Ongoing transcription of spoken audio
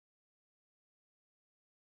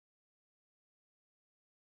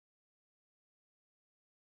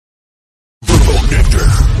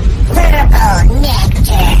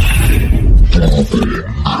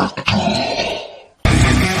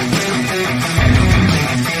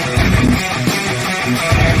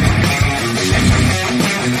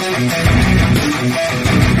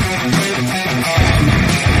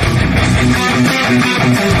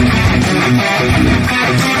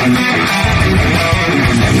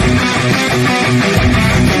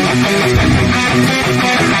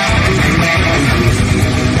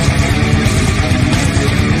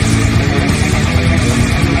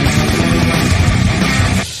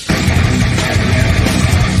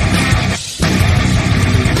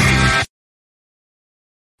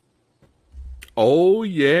Oh,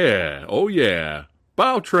 yeah. Oh, yeah.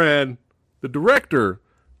 Tran, the director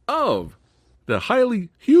of the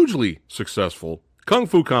hugely successful Kung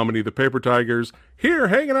Fu comedy, The Paper Tigers, here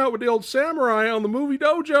hanging out with the old samurai on the Movie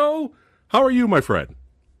Dojo. How are you, my friend?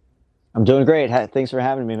 I'm doing great. Thanks for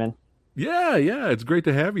having me, man. Yeah, it's great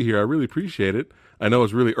to have you here. I really appreciate it. I know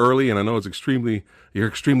it's really early, and I know you're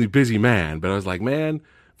extremely busy man, but I was like, man,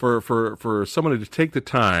 for someone to take the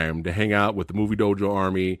time to hang out with the Movie Dojo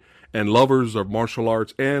Army and lovers of martial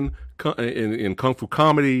arts and in Kung Fu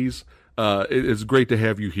comedies, it's great to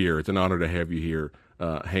have you here. It's an honor to have you here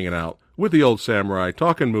hanging out with the old samurai,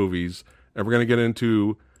 talking movies, and we're going to get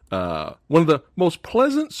into one of the most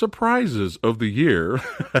pleasant surprises of the year,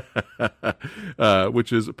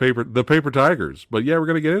 which is the Paper Tigers. But yeah, we're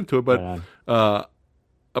going to get into it. But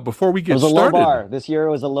before we get started, it was a low bar. This year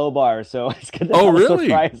was a low bar, so it's good to have really?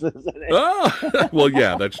 surprises. Oh, well,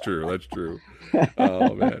 yeah, that's true.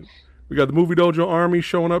 Oh man, we got the Movie Dojo Army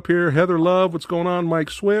showing up here. Heather Love, what's going on? Mike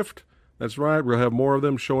Swift. That's right. We'll have more of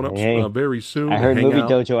them showing up very soon. I heard Movie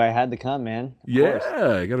Dojo. I had to come, man.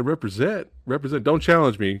 Yeah, you got to represent. Don't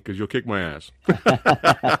challenge me because you'll kick my ass.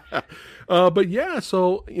 But yeah,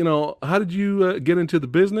 so how did you get into the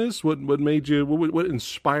business? What made you? What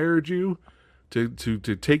inspired you to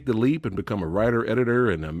take the leap and become a writer, editor,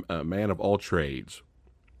 and a man of all trades?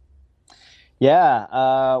 Yeah,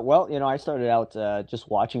 well, I started out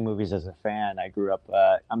just watching movies as a fan. I grew up.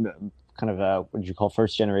 I'm kind of what you call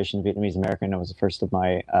first generation Vietnamese American. I was the first of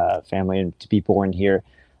my family to be born here.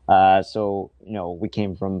 So we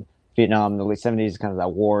came from Vietnam in the late '70s, kind of that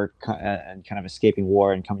war and kind of escaping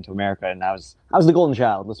war and coming to America. And I was the golden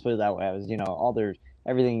child. Let's put it that way. I was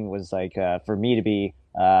everything was like for me to be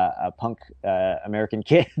a punk American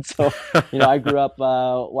kid. So I grew up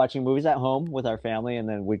watching movies at home with our family, and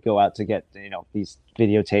then we'd go out to get these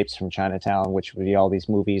videotapes from Chinatown, which would be all these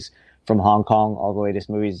movies from Hong Kong, all the latest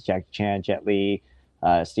movies: Jackie Chan, Jet Li,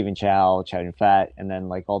 Stephen Chow, Chow Yun-fat, and then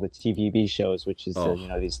like all the TVB shows, which is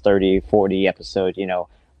these 30, 40 episode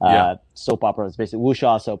soap operas, basically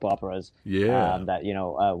wuxia soap operas.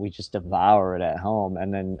 That we just devour it at home.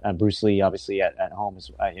 And then Bruce Lee, obviously at home, is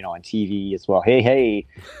on TV as well. Hey,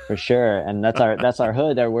 for sure. And that's our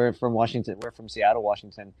hood. We're from Washington. We're from Seattle,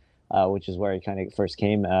 Washington, which is where he kind of first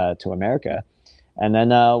came to America. And then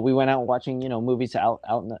we went out watching movies out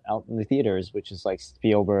in the theaters, which is like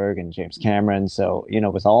Spielberg and James Cameron. So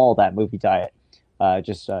with all that movie diet,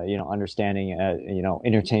 understanding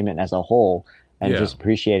entertainment as a whole. And just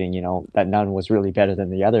appreciating, that none was really better than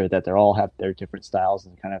the other, that they all have their different styles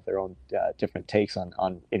and kind of their own different takes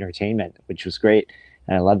on entertainment, which was great.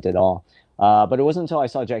 And I loved it all. But it wasn't until I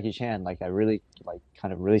saw Jackie Chan, I really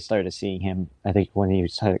kind of really started seeing him, I think, when he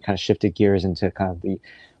kind of shifted gears into kind of the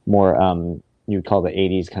more, you'd call the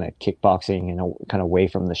 80s kind of kickboxing, kind of away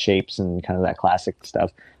from the shapes and kind of that classic stuff.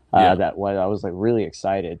 That what I was really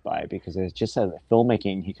excited by, because it just said that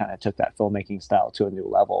filmmaking, he kind of took that filmmaking style to a new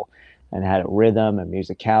level and had a rhythm and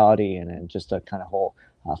musicality and just a kind of whole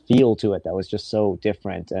feel to it that was just so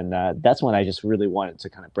different. And that's when I just really wanted to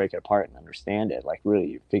kind of break it apart and understand it,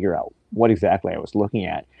 really figure out what exactly I was looking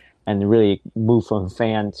at, and really move from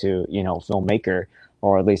fan to, filmmaker,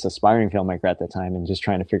 or at least aspiring filmmaker at the time, and just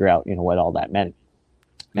trying to figure out, what all that meant.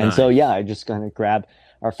 Nice. And so, I just kind of grabbed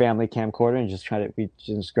our family camcorder and just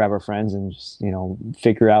grab our friends and just,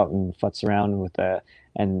 figure out and futz around with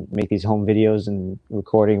and make these home videos and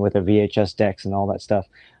recording with the VHS decks and all that stuff.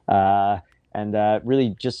 And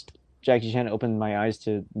really just Jackie Chan opened my eyes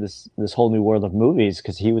to this whole new world of movies,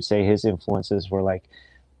 because he would say his influences were like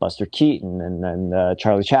Buster Keaton and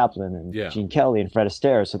Charlie Chaplin and Gene Kelly and Fred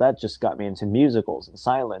Astaire. So that just got me into musicals and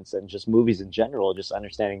silence and just movies in general, just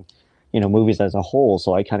understanding movies as a whole.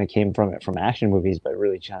 So I kind of came from action movies, but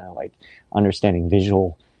really kind of understanding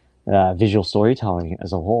visual storytelling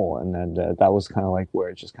as a whole. And then that was kind of where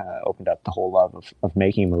it just kind of opened up the whole love of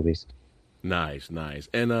making movies. Nice.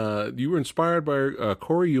 And you were inspired by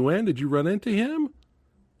Corey Yuen. Did you run into him?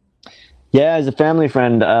 Yeah, as a family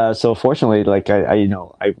friend. So fortunately,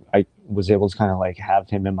 I was able to kind of like have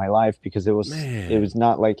him in my life because it Man. was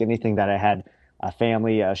not like anything that I had a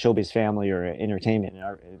family, a showbiz family or entertainment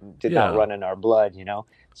it did not Yeah. run in our blood, you know.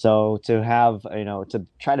 So to have, you know, to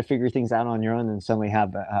try to figure things out on your own and suddenly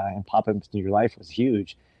have and pop into your life was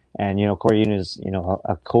huge. And you know, Corey Yuen is, you know,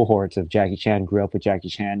 a cohort of Jackie Chan, grew up with Jackie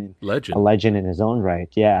Chan and a Legend. legend in his own right.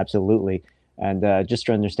 Yeah, absolutely. And just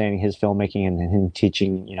understanding his filmmaking and him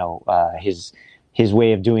teaching, you know, his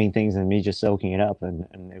way of doing things and me just soaking it up, and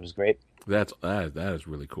it was great. That is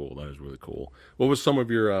really cool. That is really cool. What was some of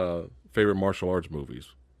your favorite martial arts movies?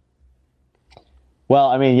 Well,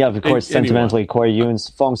 I mean, yeah, of course, Anyone? sentimentally, Corey Uh, Ewan's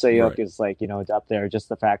Fong Sayuk right. is like, you know, it's up there. Just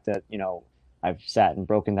the fact that, you know, I've sat and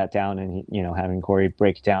broken that down and, you know, having Corey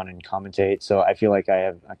break it down and commentate. So I feel like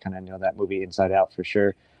I kind of know that movie inside out for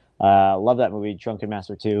sure. Love that movie, Drunken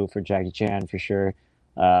Master 2 for Jackie Chan for sure.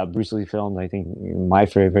 Bruce Lee films, I think my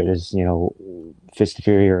favorite is, you know, Fist of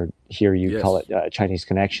Fury, or here you call Yes. it Chinese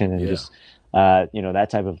Connection, and Yeah. just, you know, that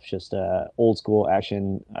type of just old school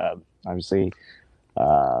action. Obviously,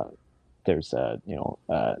 uh, there's you know,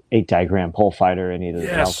 8 Diagram Pole Fighter and either the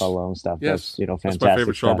Alpha Yes. Alone stuff. That's, Yes. you know, That's my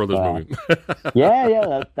favorite fantastic Shaw stuff. Brothers movie. Yeah,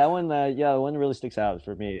 yeah, that one, yeah, the one really sticks out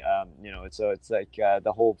for me. You know, it's like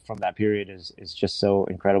the whole from that period is just so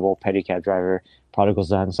incredible. Petty Cab Driver, Prodigal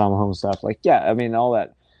Son, Sama Home stuff. Like, yeah, I mean, all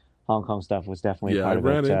that Hong Kong stuff was definitely Yeah, I part of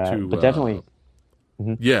ran it. into But definitely,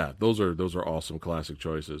 mhm. yeah, those are awesome classic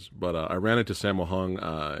choices. But I ran into Sammo Hung.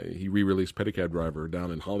 He re-released Pedicab Driver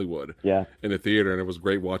down in Hollywood Yeah. in the theater, and it was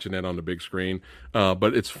great watching that on the big screen. But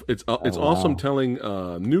Oh it's awesome wow. telling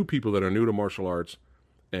new people that are new to martial arts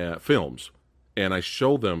films, and I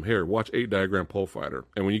show them, here, watch 8 Diagram Pole Fighter,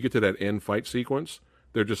 and when you get to that end fight sequence,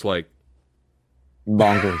 they're just like,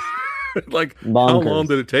 Bonkers. like, how long Bonkers.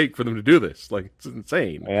 did it take for them to do this? Like, it's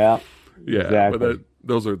insane. Yeah, Yeah, but exactly.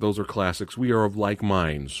 those are classics. We are of like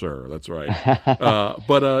minds, sir. That's right. Well,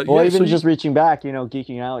 Yeah. So even you, just reaching back, you know,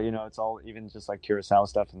 geeking out, you know, it's all even just like Kurosawa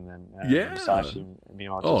stuff, and then yeah. Musashi, you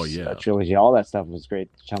know, Oh just a yeah. trilogy. All that stuff was great.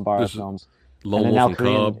 Chambara This is films, and Lone then Wolf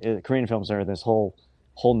now and Cub. Korean films are this whole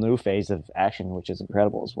new phase of action, which is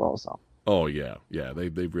incredible as well. So Oh yeah, yeah.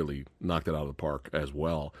 They've really knocked it out of the park as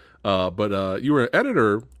well. But you were an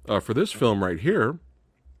editor for this film right here.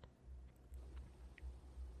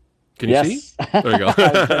 Can you see? yes, There you go. I was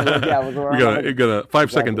trying to look. Yeah, I was We around got behind a, you. got a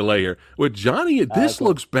 5 second Exactly. delay here with Johnny. This Cool.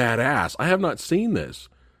 looks badass. I have not seen this.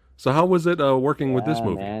 So how was it working with this Yeah,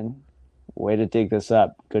 movie? man. Way to dig this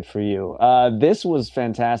up. Good for you. This was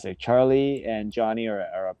fantastic. Charlie and Johnny are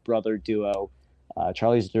a brother duo.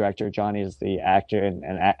 Charlie's the director. Johnny is the actor and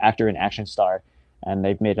actor and action star. And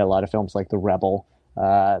they've made a lot of films like The Rebel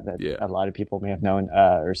that Yeah. a lot of people may have known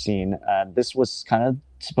or seen. This was kind of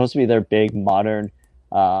supposed to be their big modern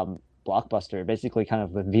blockbuster, basically kind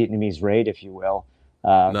of the Vietnamese Raid, if you will,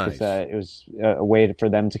 because Nice. it was a way for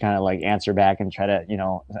them to kind of like answer back and try to, you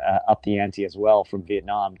know, up the ante as well from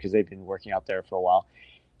Vietnam because they've been working out there for a while.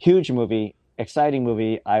 Huge movie, exciting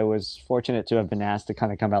movie. I was fortunate to have been asked to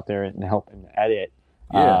kind of come out there and help and edit.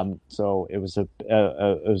 Yeah. So it was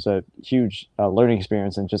a huge learning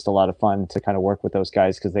experience and just a lot of fun to kind of work with those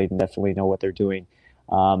guys because they definitely know what they're doing.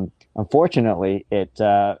 Unfortunately, it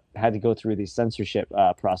had to go through the censorship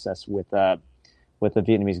process with the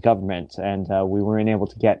Vietnamese government, and we weren't able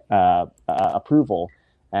to get approval,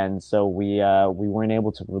 and so we weren't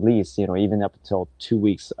able to release. You know, even up until 2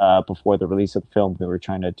 weeks before the release of the film, we were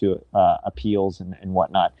trying to do appeals and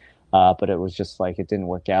whatnot. But it was just like it didn't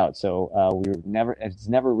work out. So it's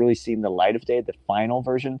never really seen the light of day. The final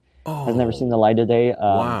version has never seen the Oh, light of day.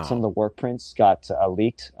 Some of the wow. work prints got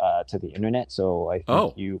leaked to the internet, so I think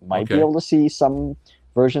Oh, you might be okay. able to see some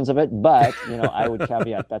versions of it. But you know, I would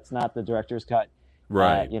caveat that's not the director's cut.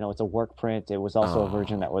 Right. You know, it's a work print. It was also a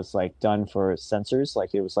version that Oh, was like done for censors.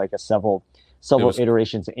 Like it was like a it several was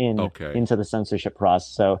iterations okay. into the censorship process.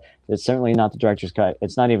 So it's certainly not the director's cut.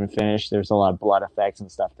 It's not even finished. There's a lot of blood effects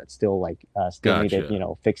and stuff that's still like still needed, you Gotcha.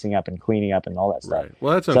 know, fixing up and cleaning up and all that stuff. Right.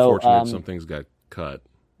 Well, that's So unfortunate. Some things got cut,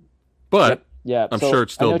 yep, but yeah. I'm sure So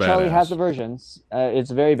it's I still know Charlie has the badass. versions.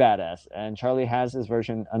 It's very badass, and Charlie has his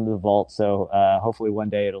version under the vault. So hopefully one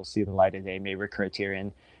day it'll see the light of day. Maybe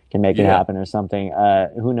Criterion can make it Yeah. happen or something.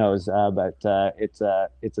 Who knows? But it's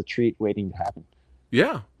a treat waiting to happen.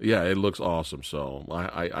 Yeah. Yeah. It looks awesome. So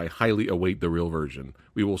I highly await the real version.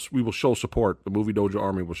 We will show support. The Movie Dojo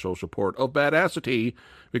Army will show support of badassity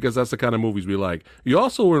because that's the kind of movies we like. You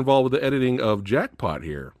also were involved with the editing of Jackpot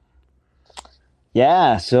here.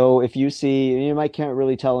 Yeah, so if you see, you might can't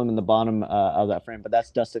really tell him in the bottom of that frame, but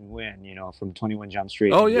that's Dustin Nguyen, you know, from 21 Jump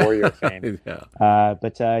Street Oh and yeah. Warrior fame. Yeah.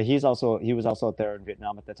 But he was also out there in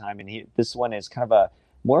Vietnam at the time, and he this one is kind of a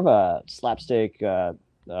more of a slapstick,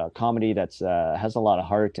 comedy that's has a lot of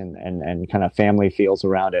heart and kind of family feels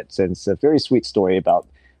around it. So it's a very sweet story about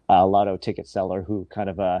a lotto ticket seller who kind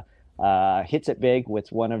of hits it big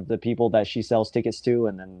with one of the people that she sells tickets to,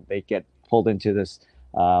 and then they get pulled into this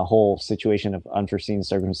whole situation of unforeseen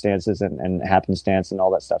circumstances and happenstance and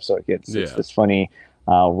all that stuff. So it's this funny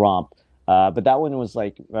romp. But that one was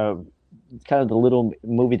like kind of the little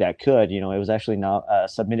movie that could, it was actually not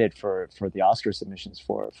submitted for the Oscar submissions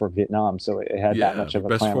for Vietnam. So it had that much of a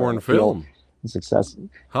best foreign film success.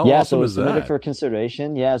 How Yeah, awesome so it was is submitted that? for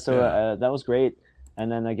consideration. Yeah, so that was great. And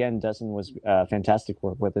then again, Dustin was fantastic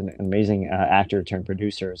work with an amazing actor turned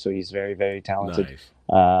producer. So he's very, very talented,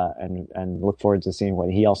 Nice. and look forward to seeing what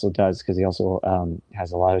he also does because he also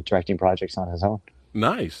has a lot of directing projects on his own.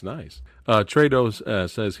 Nice, nice. Trados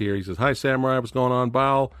says here, he says, "Hi, Samurai. What's going on,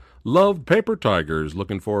 Bao? Loved Paper Tigers.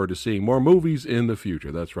 Looking forward to seeing more movies in the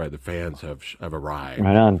future." That's right. The fans have arrived.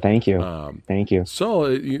 Right on. Thank you. Thank you. So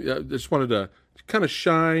I just wanted to kind of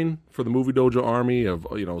shine for the Movie Dojo Army of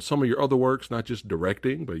some of your other works, not just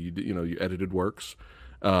directing, but you edited works.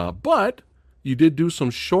 But you did do some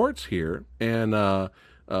shorts here, and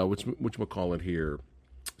which we'll call it here,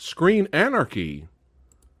 Screen Anarchy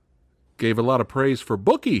gave a lot of praise for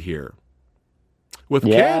Bookie here with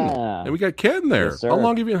Ken, and we got Ken there. Yes, sir. How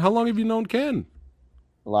long have you known Ken?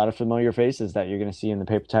 A lot of familiar faces that you're going to see in the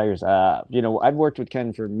Paper Tigers. I've worked with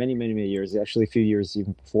Ken for many, many, many years. Actually, a few years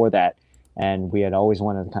even before that, and we had always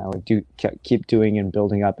wanted to kind of like keep doing and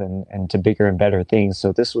building up and to bigger and better things.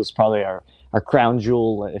 So this was probably our crown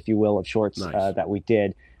jewel, if you will, of shorts Nice. that we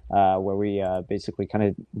did, where we basically kind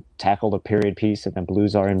of tackled a period piece in a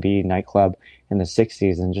blues R&B nightclub in the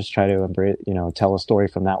 '60s and just try to embrace, tell a story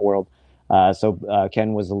from that world. So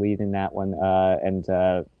Ken was the lead in that one, and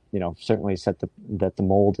certainly set the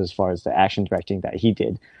mold as far as the action directing that he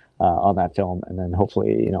did on that film, and then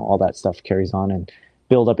hopefully all that stuff carries on and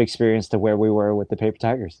build up experience to where we were with the Paper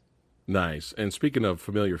Tigers. Nice. And speaking of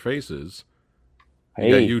familiar faces, you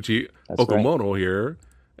Hey, got Yuji that's right. Okamoto here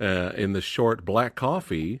in the short Black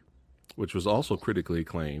Coffee, which was also critically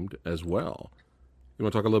acclaimed as well. You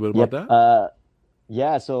want to talk a little bit about Yep. that?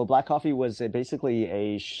 Yeah. So Black Coffee was basically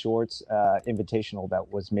a shorts invitational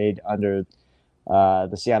that was made under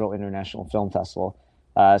the Seattle International Film Festival.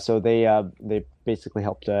 So they basically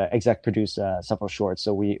helped exec produce several shorts.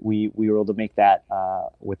 So we were able to make that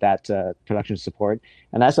with that production support,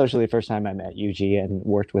 and that's actually the first time I met Yuji and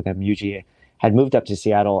worked with him. Yuji had moved up to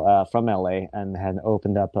Seattle from LA and had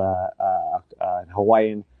opened up a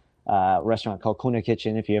Hawaiian restaurant called Kona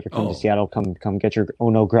Kitchen. If you ever come to Seattle, come get your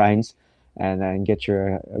Ono grinds and then get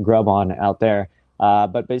your grub on out there.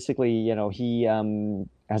 But basically, he had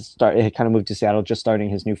kind of moved to Seattle, just starting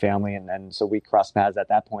his new family, and so we crossed paths at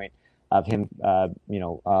that point of him,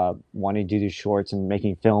 wanting to do shorts and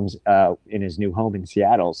making films in his new home in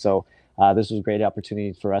Seattle. So this was a great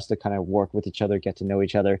opportunity for us to kind of work with each other, get to know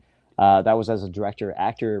each other. That was as a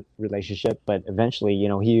director-actor relationship, but eventually,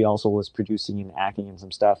 he also was producing and acting in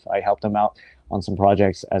some stuff. I helped him out on some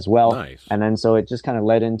projects as well. Nice. And then so it just kind of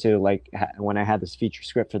led into like when I had this feature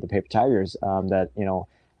script for the Paper Tigers, that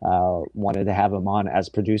wanted to have him on as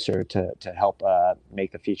producer to help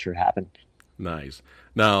make the feature happen. Nice.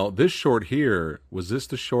 Now, this short here, was this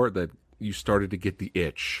the short that you started to get the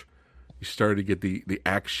itch? You started to get the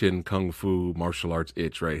action kung fu martial arts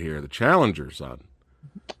itch right here. The Challenger, son.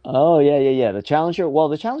 Oh yeah. The Challenger. Well,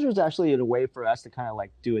 the Challenger was actually a way for us to kind of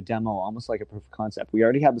like do a demo, almost like a proof of concept. We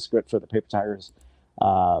already had the script for the Paper Tigers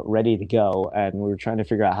ready to go, and we were trying to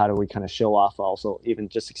figure out how do we kind of show off, also even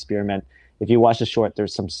just experiment. If you watch the short,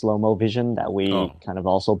 there's some slow-mo vision that we kind of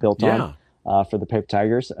also built on for the Paper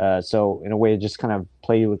Tigers. So in a way, just kind of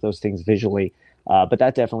play with those things visually. But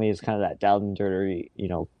that definitely is kind of that down and dirty,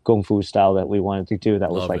 kung fu style that we wanted to do. That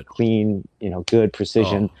was like clean, good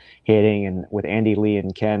precision hitting, and with Andy Lee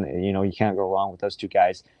and Ken, you can't go wrong with those two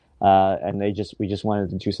guys. And we just wanted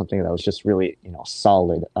to do something that was just really,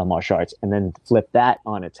 solid martial arts, and then flip that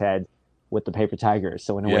on its head with the Paper Tigers.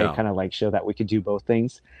 So in a way, kind of like show that we could do both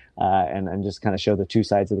things, and just kind of show the two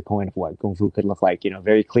sides of the coin of what kung fu could look like.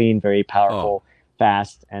 Very clean, very powerful.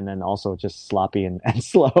 Fast, and then also just sloppy and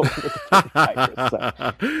slow.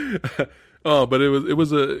 But it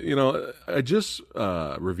was I just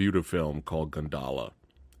reviewed a film called Gundala,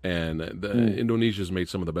 and Indonesia's made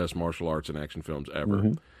some of the best martial arts and action films ever.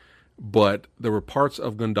 Mm-hmm. But there were parts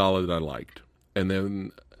of Gundala that I liked, and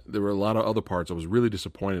then there were a lot of other parts I was really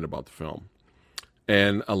disappointed about the film,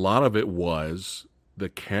 and a lot of it was the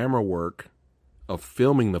camera work of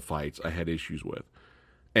filming the fights I had issues with.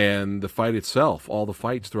 And the fight itself, all the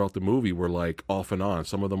fights throughout the movie were like off and on.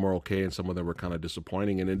 Some of them were okay, and some of them were kind of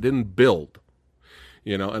disappointing, and it didn't build.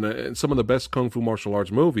 you know. And some of the best kung fu martial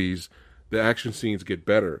arts movies, the action scenes get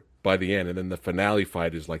better by the end, and then the finale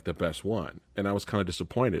fight is like the best one. And I was kind of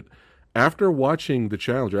disappointed after watching The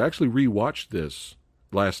Challenger. I actually rewatched this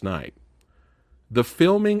last night. The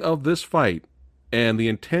filming of this fight and the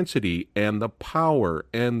intensity and the power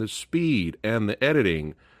and the speed and the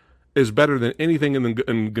editing is better than anything in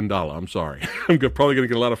Gandala. I'm sorry. I'm probably going to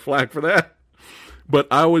get a lot of flack for that. But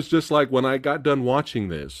I was just like, when I got done watching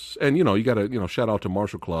this, and, you know, you got to, you know, shout out to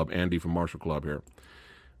Martial Club, Andy from Martial Club here.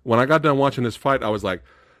 When I got done watching this fight, I was like,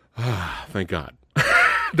 thank God.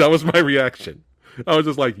 That was my reaction. I was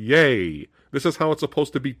just like, yay. This is how it's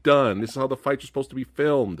supposed to be done. This is how the fights are supposed to be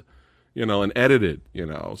filmed, you know, and edited, you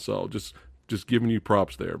know. So just giving you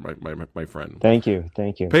props there, my friend. Thank you.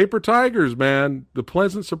 Paper Tigers, man, the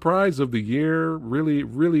pleasant surprise of the year. Really,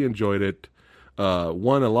 really enjoyed it.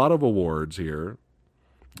 Won a lot of awards here.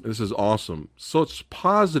 This is awesome. So it's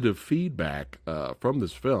positive feedback from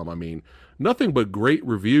this film. I mean, nothing but great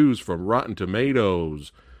reviews from Rotten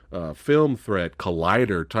Tomatoes, Film Threat,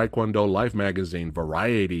 Collider, Taekwondo Life Magazine,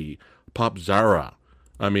 Variety, Pop Zara.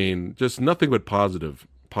 I mean, just nothing but positive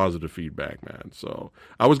feedback, man. So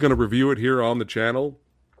I was going to review it here on the channel,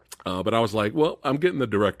 but I was like, well, I'm getting the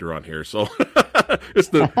director on here, so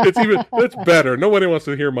it's better. Nobody wants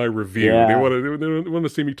to hear my review. Yeah. They want to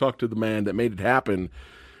see me talk to the man that made it happen.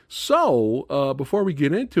 So before we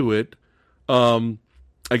get into it, again,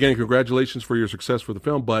 congratulations for your success for the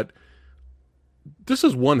film, but this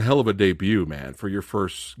is one hell of a debut, man, for your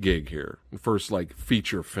first gig here, first like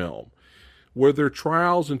feature film. Were there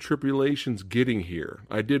trials and tribulations getting here?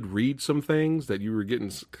 I did read some things that you were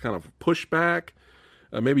getting kind of pushback.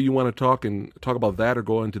 Maybe you want to talk about that or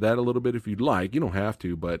go into that a little bit if you'd like. You don't have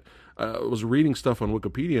to, but I was reading stuff on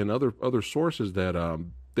Wikipedia and other sources that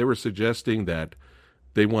they were suggesting that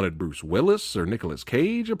they wanted Bruce Willis or Nicolas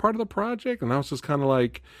Cage a part of the project, and I was just kind of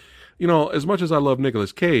like, you know, as much as I love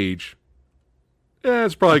Nicolas Cage,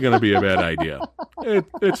 it's probably going to be a bad idea.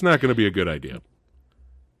 It's not going to be a good idea.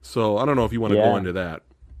 So I don't know if you want to go into that.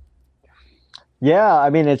 Yeah, I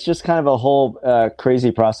mean, it's just kind of a whole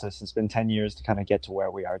crazy process. It's been 10 years to kind of get to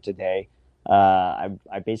where we are today. I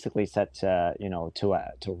basically set to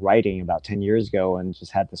writing about 10 years ago and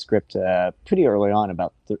just had the script pretty early on.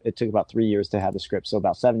 It took about 3 years to have the script. So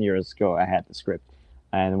about 7 years ago, I had the script,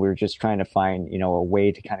 and we were just trying to find a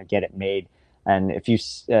way to kind of get it made. And if you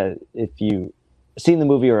seen the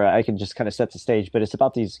movie, or I can just kind of set the stage, but it's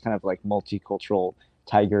about these kind of like multicultural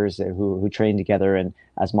tigers who train together and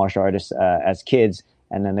as martial artists as kids,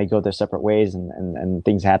 and then they go their separate ways, and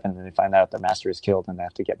things happen, and they find out their master is killed, and they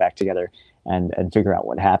have to get back together and figure out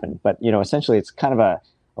what happened. But essentially it's kind of a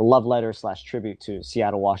love letter / tribute to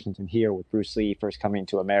Seattle, Washington, here, with Bruce Lee first coming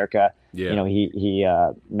to America. He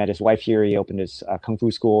met his wife here. He opened his kung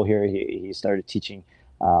fu school here. He started teaching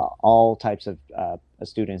all types of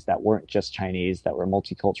students that weren't just Chinese, that were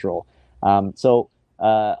multicultural.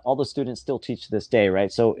 All the students still teach to this day,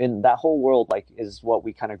 right? So in that whole world, like, is what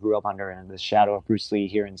we kind of grew up under, in the shadow of Bruce Lee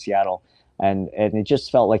here in Seattle. And it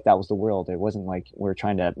just felt like that was the world. It wasn't like we're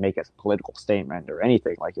trying to make a political statement or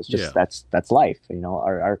anything. Like, it's just that's life.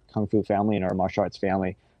 Our kung fu family and our martial arts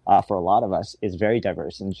family, for a lot of us, is very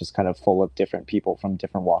diverse and just kind of full of different people from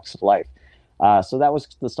different walks of life. So that was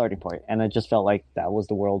the starting point, and it just felt like that was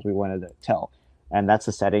the world we wanted to tell. And that's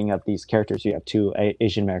the setting of these characters. You have two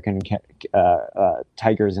Asian American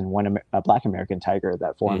tigers and one Black American tiger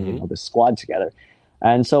that form this squad together.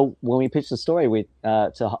 And so when we pitched the story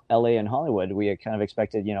to LA and Hollywood, we had kind of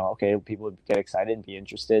expected, okay, people would get excited and be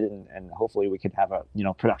interested, and hopefully we could have a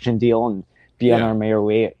production deal and be on our merry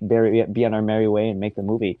way and make the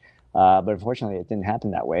movie. But unfortunately, it didn't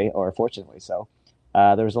happen that way, or fortunately so.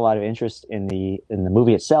 There was a lot of interest in the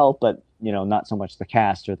movie itself, but not so much the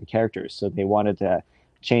cast or the characters. So they wanted to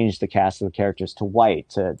change the cast of the characters to white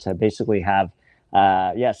to basically have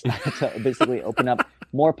to basically open up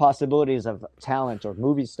more possibilities of talent or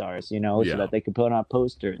movie stars, so that they could put on a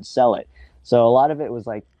poster and sell it. So a lot of it was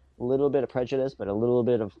like a little bit of prejudice, but a little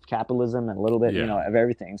bit of capitalism and a little bit of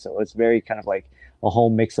everything. So it's very kind of like a whole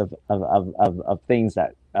mix of things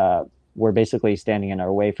that were basically standing in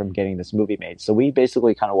our way from getting this movie made. So we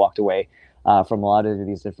basically kind of walked away from a lot of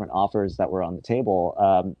these different offers that were on the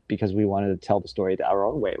table because we wanted to tell the story our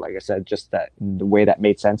own way. Like I said, just that the way that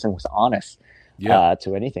made sense and was honest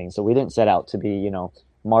to anything. So we didn't set out to be,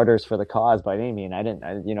 martyrs for the cause by any means.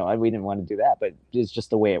 We didn't want to do that, but it's just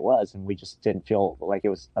the way it was, and we just didn't feel like it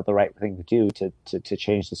was the right thing to do to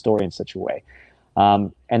change the story in such a way.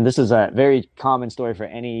 And this is a very common story for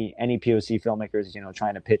any POC filmmakers,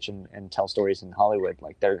 trying to pitch and tell stories in Hollywood.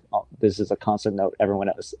 Like this is a constant note everyone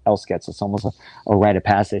else gets. It's almost a rite of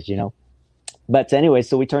passage, But anyway,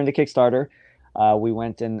 so we turned to Kickstarter. We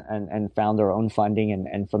went and found our own funding,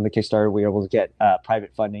 and from the Kickstarter, we were able to get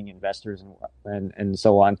private funding, investors, and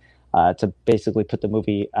so on, to basically put the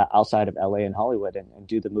movie outside of LA and Hollywood, and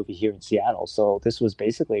do the movie here in Seattle. So this was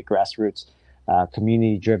basically a grassroots,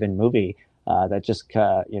 community-driven movie, that just,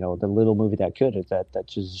 the little movie that could, that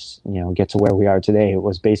just, get to where we are today. It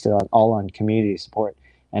was based all on community support,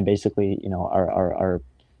 and basically, our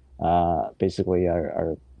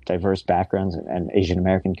diverse backgrounds and Asian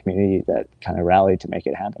American community that kind of rallied to make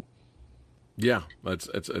it happen. Yeah,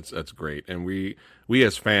 that's great. And we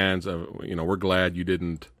as fans, we're glad you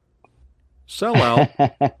didn't sell out.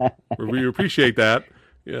 We appreciate that.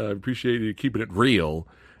 Yeah, I appreciate you keeping it real.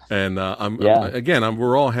 And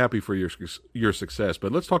we're all happy for your success.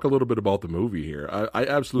 But let's talk a little bit about the movie here. I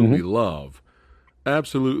absolutely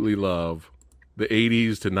absolutely love the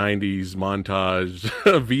 80s to 90s montage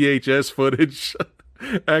VHS footage.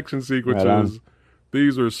 Action sequences. Right.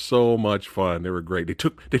 These were so much fun. They were great. They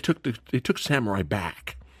took samurai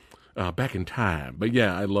back in time. But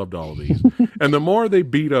yeah, I loved all of these. And the more they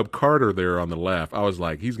beat up Carter there on the left, I was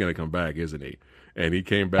like, he's going to come back, isn't he? And he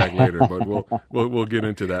came back later. But we'll get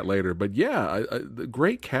into that later. But yeah, the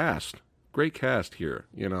great cast here.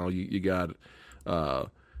 You got again,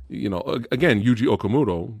 Yuji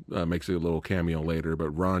Okamoto makes a little cameo later, but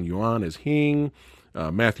Ron Yuan as Hing.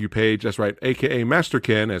 Matthew Page, that's right, a.k.a. Master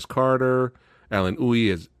Ken as Carter, Alan Uy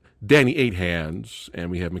as Danny Eight Hands, and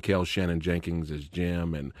we have Mikhail Shannon Jenkins as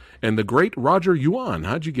Jim, and the great Roger Yuan.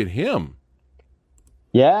 How'd you get him?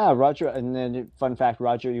 Yeah, Roger, and then fun fact,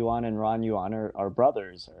 Roger Yuan and Ron Yuan are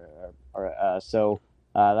brothers. So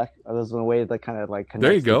that was a way that kind of like connects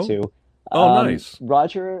there you go. The two. Oh, nice.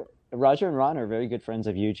 Roger and Ron are very good friends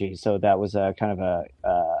of Yuji, so that was a kind of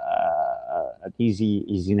an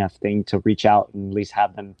easy enough thing to reach out and at least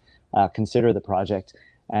have them consider the project.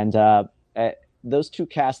 And those two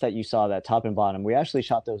casts that you saw, that top and bottom, we actually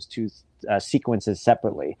shot those two sequences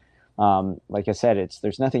separately. Like I said,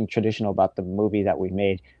 there's nothing traditional about the movie that we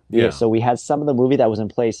made. So we had some of the movie that was in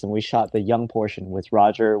place, and we shot the young portion with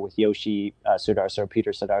Roger, with Yoshi Sudarso,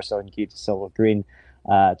 Peter Sudarso, and Gita Silva Green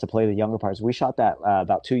to play the younger parts. We shot that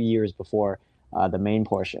about 2 years before the main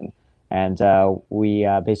portion. And we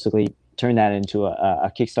basically turned that into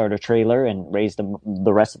a Kickstarter trailer and raised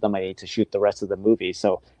the rest of the money to shoot the rest of the movie.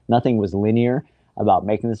 So nothing was linear about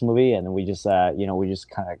making this movie, and we just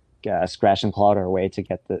kind of scratched and clawed our way to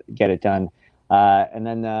get it done. And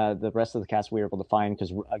then the rest of the cast we were able to find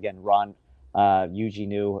because, again, Ron Yuji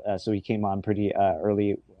knew, so he came on pretty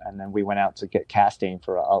early, and then we went out to get casting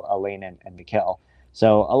for Elaine and Mikhail.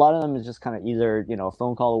 So a lot of them is just kind of either, a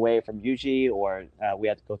phone call away from Yuji, or we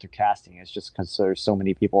had to go through casting. It's just because there's so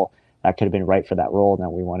many people that could have been right for that role that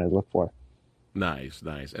we wanted to look for. Nice.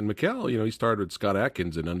 And Mikhail, he started with Scott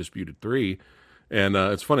Adkins in Undisputed 3. And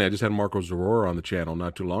it's funny, I just had Marco Zarora on the channel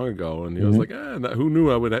not too long ago, and he was like, who knew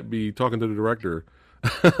I would be talking to the director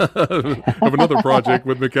of another project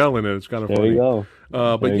with Mikhail in it. It's kind of funny. There you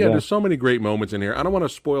go. But yeah, there's so many great moments in here. I don't want to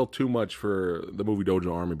spoil too much for the Movie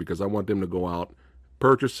Dojo Army because I want them to go out,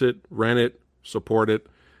 purchase it, rent it, support it.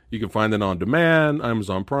 You can find it on demand,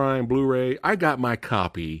 Amazon Prime, Blu-ray. I got my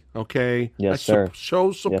copy, okay? Yes, sir.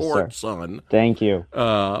 Show support, son. Thank you.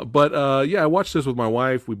 But I watched this with my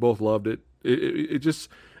wife. We both loved it.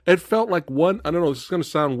 It felt like one, I don't know, this is going to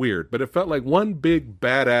sound weird, but it felt like one big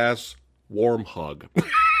badass warm hug.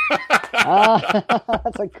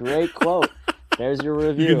 That's a great quote. There's your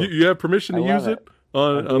review. You have permission to use it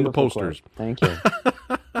on the posters. Quote. Thank you.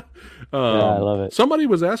 I love it. Somebody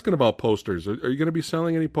was asking about posters. Are you going to be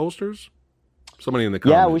selling any posters? Somebody in the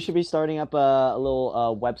comments. Yeah, we should be starting up a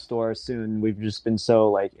little web store soon. We've just been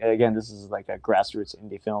so again, this is like a grassroots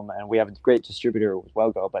indie film, and we have a great distributor with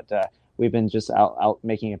Wellgo, but we've been just out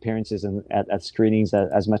making appearances at screenings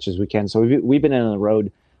as much as we can. So we've been on the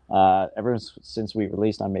road ever since we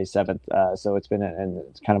released on May 7th. So it's been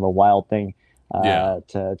it's kind of a wild thing.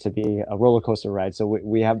 To be a roller coaster ride. So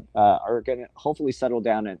we are going to hopefully settle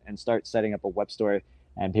down and start setting up a web store,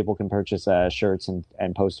 and people can purchase shirts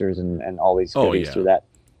and posters and all these goodies through that.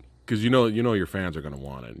 Because you know your fans are going to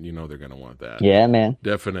want it. They're going to want that. Yeah, man.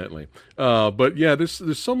 Definitely. But yeah,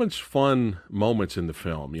 there's so much fun moments in the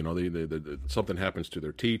film. Something happens to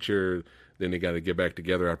their teacher, then they got to get back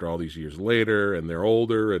together after all these years later, and they're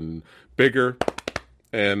older and bigger.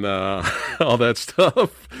 And all that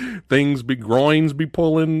stuff, groins be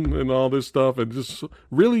pulling and all this stuff, and just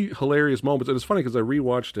really hilarious moments. And it's funny because I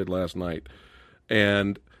rewatched it last night,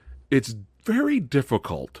 and it's very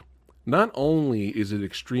difficult. Not only is it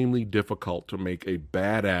extremely difficult to make a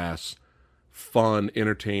badass, fun,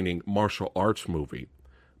 entertaining martial arts movie,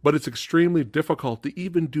 but it's extremely difficult to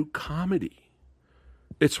even do comedy.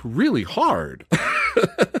 it's really hard.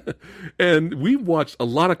 And we've watched a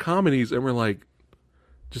lot of comedies, and we're like,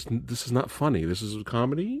 just this is not funny. This is a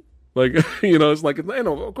comedy. Like, it's like,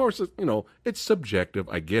 of course, it's subjective.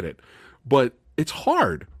 I get it, but it's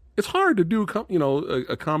hard. It's hard to do,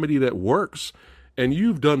 a comedy that works, and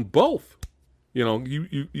you've done both.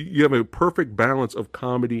 You have a perfect balance of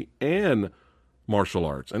comedy and martial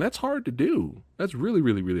arts, and that's hard to do. That's really,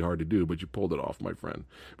 really, really hard to do, but you pulled it off, my friend.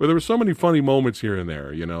 But there were so many funny moments here and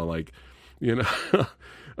there, like,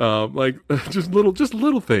 like just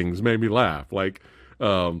little things made me laugh. Like,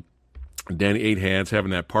 Danny Eight Hands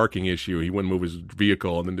having that parking issue. He wouldn't move his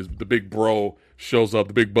vehicle, and then the big bro shows up,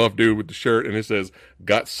 the big buff dude with the shirt, and it says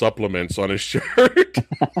 "got supplements" on his shirt.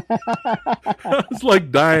 I was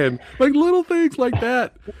like dying, like little things like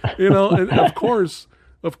that, And of course,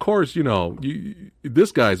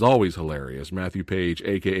 this guy's always hilarious. Matthew Page,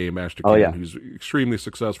 aka Master Ken, who's extremely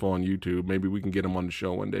successful on YouTube. Maybe we can get him on the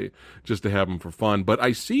show one day just to have him for fun. But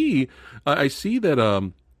I see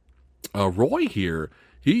that Roy here,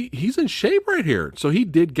 he's in shape right here. So he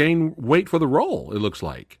did gain weight for the role. It looks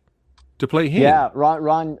like. To play him. Yeah,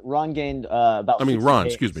 Ron gained about.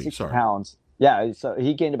 Excuse me, 60 pounds. Yeah, so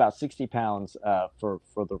he gained about 60 pounds for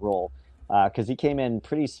the role because he came in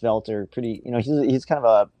pretty svelte, pretty. He's kind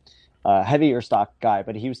of a heavier stock guy,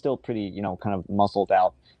 but he was still pretty, kind of muscled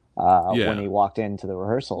out when he walked into the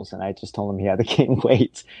rehearsals. And I just told him he had to gain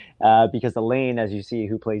weight because Elaine, as you see,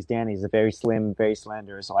 who plays Danny, is a very slim, very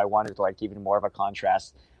slender. So I wanted like even more of a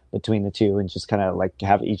contrast between the two, and just kind of like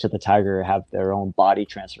have each of the tiger have their own body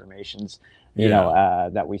transformations,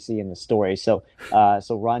 that we see in the story. So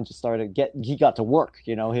Ron just he got to work,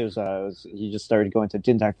 he just started going to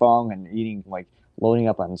Din Tai Fung and eating, like loading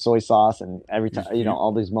up on soy sauce, and every time,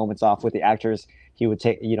 all these moments off with the actors, he would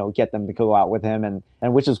take, get them to go out with him,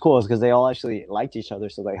 and which is cool, is because they all actually liked each other.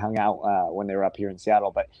 So they hung out when they were up here in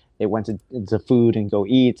Seattle, but they went to food and go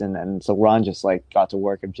eat. And so Ron just like got to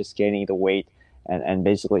work of just gaining the weight, and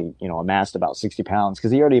basically, amassed about 60 pounds,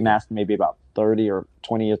 because he already amassed maybe about 20 or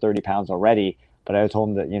 30 pounds already. But I told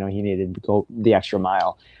him that, he needed to go the extra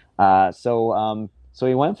mile. So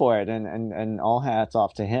he went for it, and all hats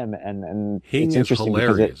off to him. And it's interesting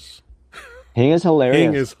because Hing is hilarious.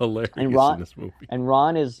 Hing is hilarious in this movie. And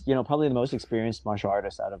Ron is, probably the most experienced martial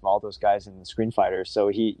artist out of all those guys in the Screen Fighter. So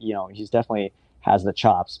he's definitely has the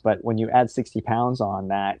chops. But when you add 60 pounds on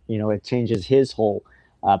that, it changes his whole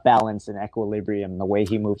balance and equilibrium, the way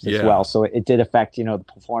he moves as well. So it did affect, the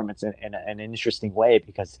performance in an interesting way,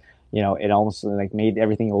 because, it almost like made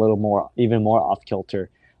everything even more off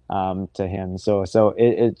kilter to him. So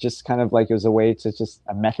it just kind of like, it was a way to just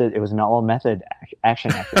a method. It was an all method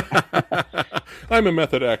action actor. I'm a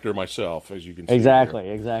method actor myself, as you can see. Exactly.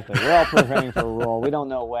 We're all preparing for a role. We don't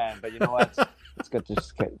know when, but you know what? It's good to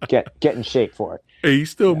just get in shape for it. Hey, he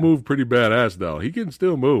still moved pretty badass, though. He can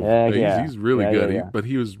still move. He's really good. But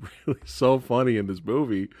he was really so funny in this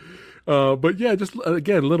movie. But yeah, just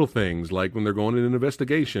again, little things like when they're going in an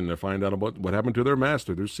investigation to find out about what happened to their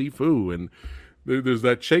master, their Sifu, and there's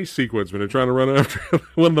that chase sequence when they're trying to run after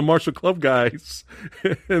one of the martial club guys,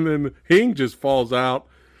 and then Hing just falls out,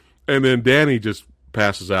 and then Danny just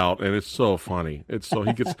passes out, and it's so funny. He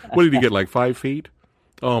gets what did he get, like 5 feet?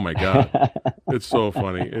 Oh my God. It's so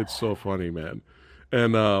funny. It's so funny, man.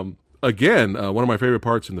 And again, one of my favorite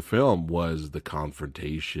parts in the film was the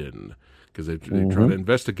confrontation, because they try to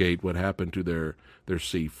investigate what happened to their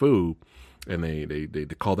Sifu, and they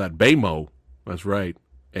call that Baymo. That's right.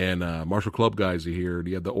 And martial club guys are here.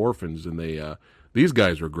 You had the orphans, and these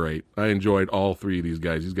guys were great. I enjoyed all three of these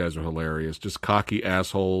guys. These guys are hilarious. Just cocky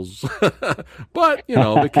assholes. But,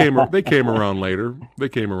 they came around later.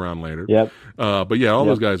 Yep. But yeah, all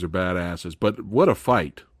those guys are badasses. But what a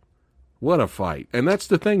fight. And that's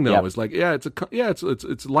the thing, though, is like,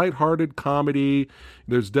 it's lighthearted comedy.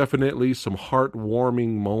 There's definitely some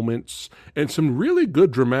heartwarming moments and some really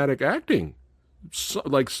good dramatic acting. So,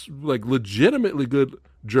 like legitimately good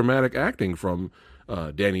dramatic acting from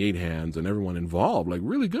Danny Eight Hands and everyone involved, like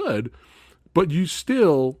really good. But you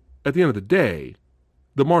still, at the end of the day,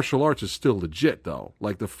 the martial arts is still legit, though.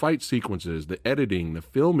 Like the fight sequences, the editing, the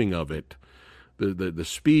filming of it, the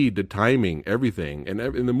speed, the timing, everything, and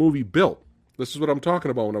the movie built. This is what I'm talking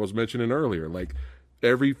about when I was mentioning earlier. Like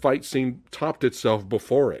every fight scene topped itself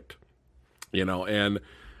before it, and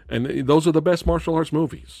those are the best martial arts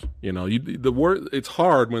movies. It's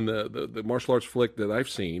hard when the martial arts flick that I've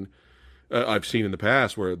seen in the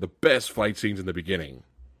past, where the best fight scenes in the beginning,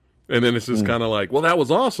 And then it's just kind of like, well, that was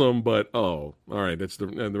awesome, but all right, and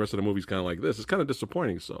the rest of the movie's kind of like this. It's kind of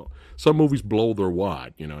disappointing. So some movies blow their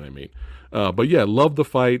wad, you know what I mean? But yeah, love the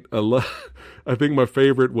fight. I think my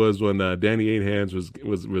favorite was when Danny Eight Hands was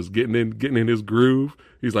getting in his groove.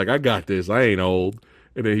 He's like, I got this. I ain't old.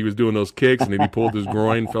 And then he was doing those kicks, and then he pulled his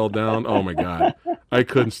groin, fell down. Oh my God, I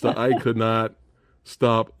could not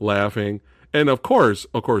stop laughing. And of course,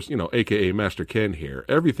 AKA Master Ken here.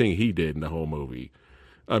 Everything he did in the whole movie.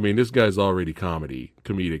 I mean, this guy's already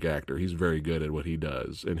comedic actor. He's very good at what he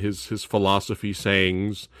does. And his philosophy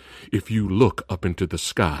sayings, if you look up into the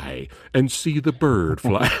sky and see the bird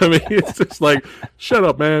fly. I mean, it's just like, shut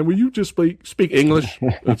up, man. Will you just speak English?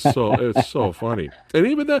 It's so funny. And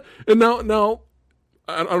even that, and now,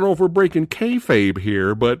 I don't know if we're breaking kayfabe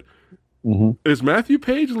here, but is Matthew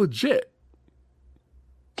Page legit?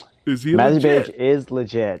 Is he Matthew legit? Page is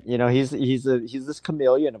legit. He's this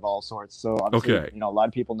chameleon of all sorts. So obviously, a lot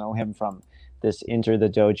of people know him from this Enter the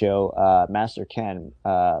Dojo Master Ken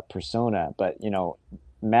persona. But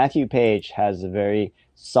Matthew Page has a very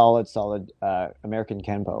solid American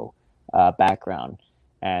Kenpo background,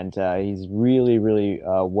 and he's really, really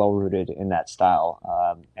well rooted in that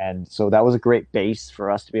style. And so that was a great base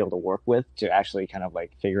for us to be able to work with to actually kind of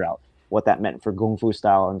like figure out what that meant for Kung Fu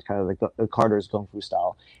style and kind of like the Carter's Kung Fu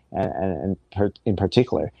style and in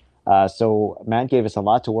particular. So Matt gave us a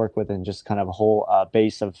lot to work with and just kind of a whole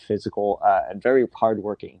base of physical and very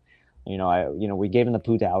hardworking. We gave him the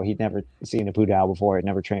Pu Dao. He'd never seen the Pu Dao before. He'd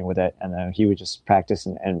never trained with it. And then he would just practice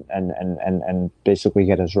and basically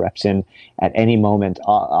get his reps in at any moment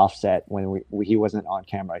offset when he wasn't on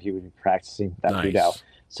camera. He would be practicing that Pu Dao.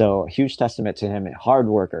 So huge testament to him. Hard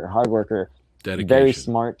worker, dedication. Very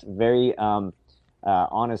smart, very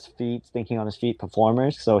on his feet, thinking on his feet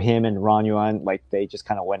performers. So him and Ron Yuan, like they just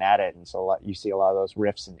kind of went at it. And so you see a lot of those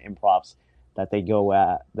riffs and improvs that they go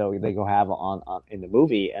have on in the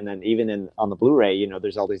movie. And then even on the Blu-ray,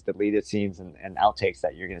 there's all these deleted scenes and outtakes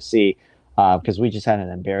that you're going to see because we just had an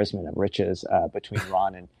embarrassment of riches between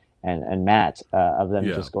Ron and Matt of them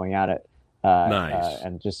just going at it.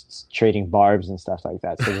 And just trading barbs and stuff like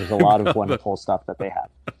that. So there's a lot of wonderful stuff that they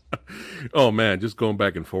have. Oh man, just going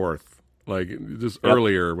back and forth. Like just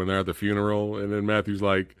earlier when they're at the funeral and then Matthew's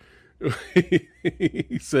like,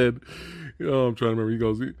 he said, I'm trying to remember. He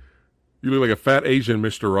goes, you look like a fat Asian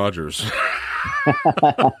Mr. Rogers.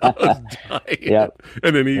 Yep.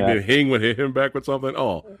 And then Hing would hit him back with something.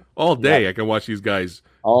 All day I can watch these guys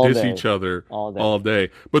diss each other all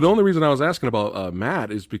day. But the only reason I was asking about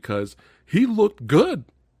Matt is because he looked good.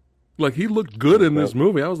 Like he looked good in this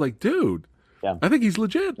movie. I was like, dude, I think he's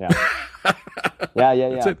legit. Yeah.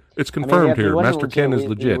 Yeah. It's confirmed here. Master Ken is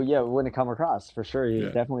legit. We wouldn't come across for sure. He's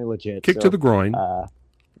definitely legit. Kick to the groin.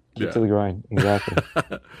 Kick to the groin. Exactly.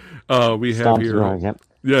 We have Stomp here. To the groin, yep.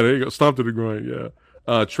 Yeah, there you go. Stomp to the groin.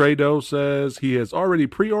 Yeah. Trey Doe says he has already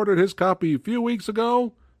pre-ordered his copy a few weeks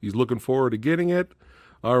ago. He's looking forward to getting it.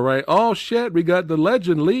 All right. Oh shit, we got the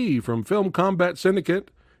legend Lee from Film Combat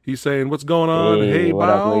Syndicate. He's saying, "What's going on? Hey,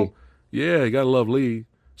 Bao." Yeah, you gotta love Lee.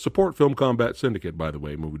 Support Film Combat Syndicate, by the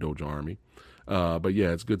way, Movie Dojo Army. But yeah,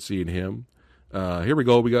 it's good seeing him. Here we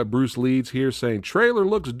go. We got Bruce Leeds here saying, trailer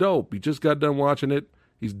looks dope. He just got done watching it.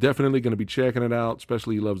 He's definitely going to be checking it out,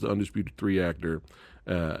 especially he loves the Undisputed 3 actor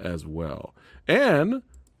as well. And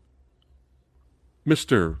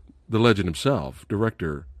Mr. the legend himself,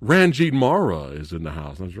 director Ranjit Mara is in the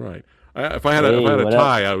house. That's right. If I had a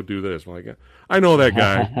tie, I would do this. Like, I know that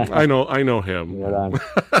guy. I know him.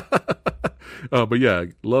 But yeah,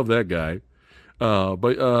 love that guy.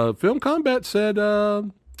 But Film Combat said,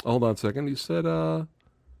 hold on a second. He said, hold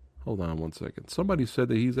on one second. Somebody said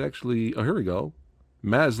that he's actually, here we go.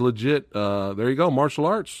 Matt's legit. There you go. Martial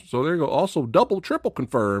arts. So there you go. Also double, triple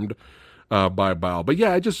confirmed by Bao. But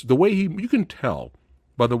yeah, the way you can tell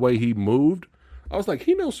by the way he moved. I was like,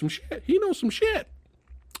 he knows some shit. He knows some shit.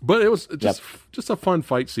 But it was just a fun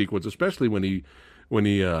fight sequence, especially when he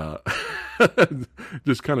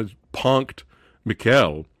just kind of punked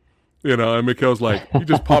Mikkel, and Mikkel's like, he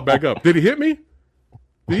just popped back up. Did he hit me?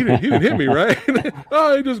 He didn't hit me, right?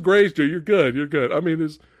 Oh, he just grazed you. You're good. I mean,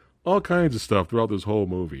 there's all kinds of stuff throughout this whole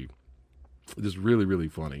movie. Just really, really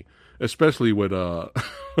funny, especially with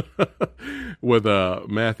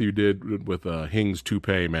Matthew did with Hing's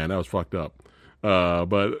toupee. Man, that was fucked up.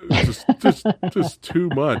 But just too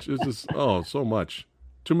much. It's just so much.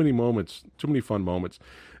 Too many moments. Too many fun moments.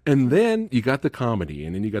 And then you got the comedy,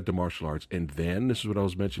 and then you got the martial arts, and then this is what I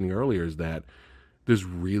was mentioning earlier: is that there's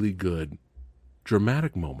really good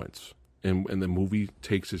dramatic moments, and the movie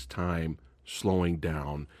takes its time slowing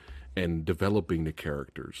down and developing the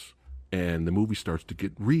characters, and the movie starts to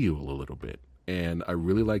get real a little bit. And I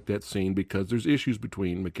really like that scene because there's issues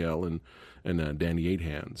between Mikkel and Danny Eight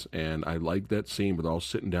Hands. And I like that scene where they're all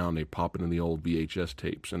sitting down, they pop in the old VHS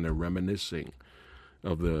tapes, and they're reminiscing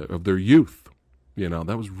of their youth. You know,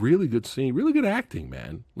 that was really good scene, really good acting,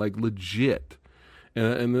 man, like legit.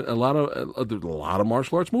 And a lot of there's a lot of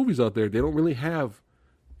martial arts movies out there. They don't really have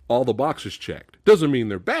all the boxes checked. Doesn't mean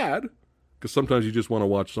they're bad, because sometimes you just want to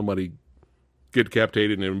watch somebody get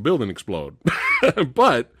decapitated and a building explode.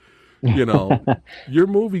 But you know, your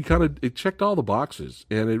movie it checked all the boxes,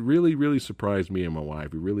 and it really, really surprised me and my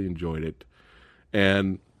wife. We really enjoyed it.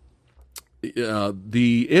 And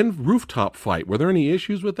the rooftop fight, were there any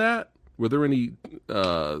issues with that? Were there any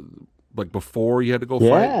like before you had to go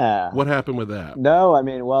fight? What happened with that? No, I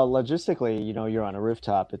mean, well, logistically, you know, you're on a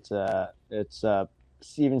rooftop. It's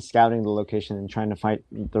even scouting the location and trying to find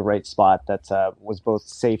the right spot that was both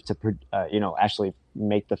safe to, you know, actually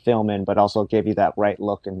make the film in, but also gave you that right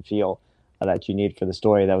look and feel that you need for the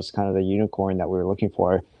story. That was kind of the unicorn that we were looking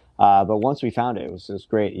for. But once we found it, it was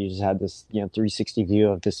great. You just had this, you know, 360 view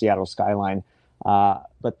of the Seattle skyline.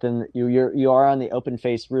 But then you are on the open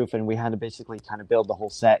face roof, and we had to basically kind of build the whole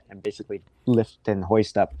set and basically lift and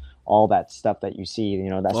hoist up all that stuff that you see. You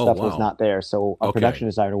know, that stuff was not there. So our production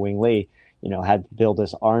designer, Wing Lee, you know, had to build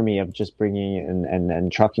this army of just bringing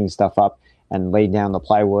and trucking stuff up and lay down the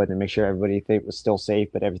plywood and make sure everybody it was still safe,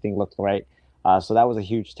 but everything looked right. So that was a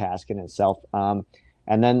huge task in itself.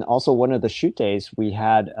 And then also one of the shoot days, we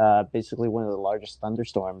had basically one of the largest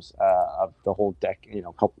thunderstorms of the whole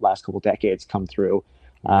last couple decades come through,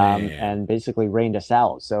 and basically rained us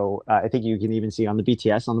out. So I think you can even see on the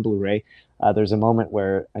BTS, on the Blu-ray, there's a moment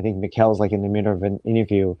where I think Mikkel's like in the middle of an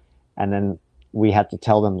interview, and then we had to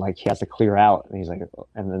tell them like he has to clear out, and he's like,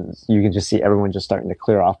 and then you can just see everyone just starting to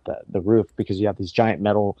clear off the roof, because you have these giant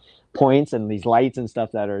metal points and these lights and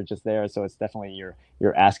stuff that are just there. So it's definitely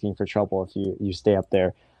you're asking for trouble if you stay up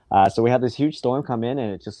there. So we had this huge storm come in,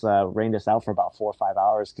 and it just rained us out for about 4 or 5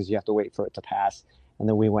 hours, because you have to wait for it to pass. And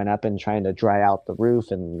then we went up and trying to dry out the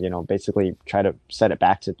roof and, you know, basically try to set it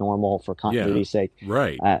back to normal for continuity's sake.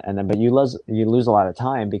 Right. And then, but you lose a lot of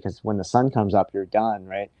time, because when the sun comes up, you're done,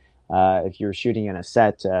 right? If you're shooting in a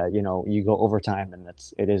set, you know, you go overtime, and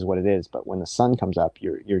it is what it is. But when the sun comes up,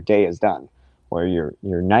 your day is done, or your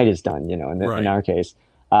night is done, you know, in our case.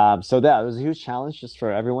 So that was a huge challenge just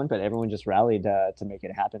for everyone, but everyone just rallied to make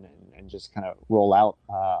it happen and just kind of roll out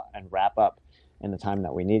and wrap up in the time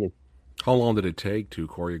that we needed. How long did it take to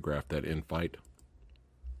choreograph that in-fight?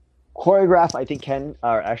 Choreograph, I think Ken,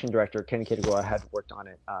 our action director, Ken Kitagawa, had worked on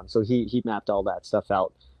it. So he mapped all that stuff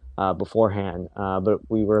out beforehand. But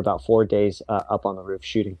we were about 4 days up on the roof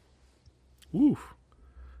shooting. Oof.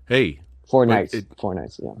 Hey. 4 nights. 4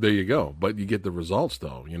 nights, yeah. There you go. But you get the results,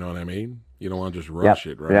 though. You know what I mean? You don't want to just rush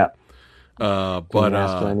it, right? Yeah. But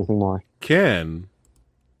ask for anything more. Ken,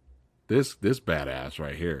 this badass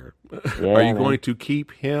right here. Yeah, are you going to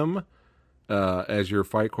keep him as your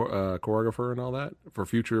fight choreographer and all that for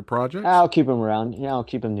future projects? I'll keep him around. Yeah, I'll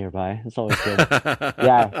keep him nearby. It's always good.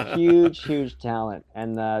 Yeah, huge talent.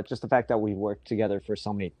 And just the fact that we worked together for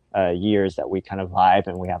so many years, that we kind of vibe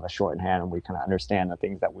and we have a shorthand and we kind of understand the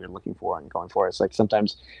things that we're looking for and going for. It's like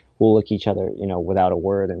sometimes we'll look each other, you know, without a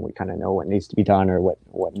word, and we kind of know what needs to be done or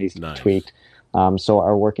what needs to be tweaked. So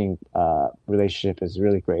our working relationship is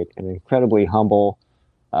really great, and incredibly humble,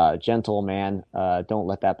 gentle man. Don't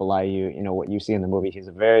let that belie you. You know what you see in the movie. He's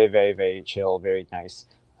a very, very, very chill, very nice.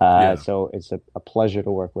 So it's a pleasure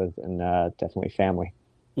to work with, and definitely family.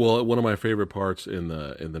 Well, one of my favorite parts in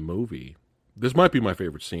the movie, this might be my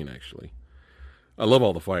favorite scene actually. I love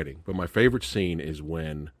all the fighting, but my favorite scene is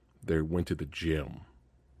when they went to the gym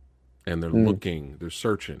and they're looking, they're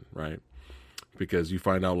searching, right? Because you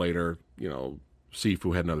find out later, you know,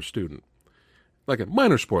 Sifu had another student. Like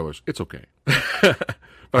minor spoilers, it's okay. But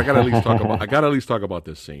I gotta at least talk about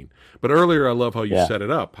this scene. But earlier, I love how you set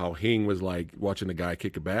it up. How Hing was like watching the guy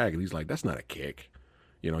kick a bag, and he's like, "That's not a kick."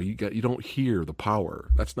 You know, you don't hear the power.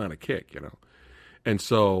 That's not a kick. You know, and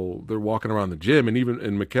so they're walking around the gym, and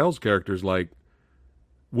Mikkel's character's like,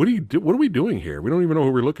 "What are we doing here? We don't even know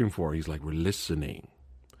who we're looking for." He's like, "We're listening,"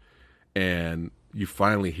 and you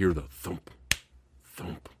finally hear the thump,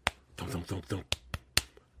 thump, thump, thump, thump, thump,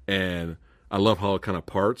 and I love how it kind of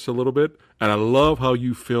parts a little bit. And I love how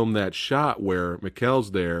you film that shot where Mikkel's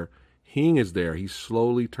there, Hing is there, he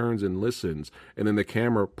slowly turns and listens, and then the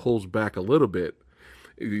camera pulls back a little bit.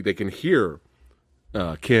 They can hear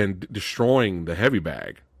Ken destroying the heavy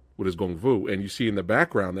bag with his Kung Fu. And you see in the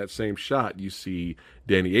background, that same shot, you see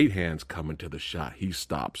Danny Eight Hands coming to the shot. He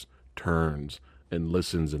stops, turns, and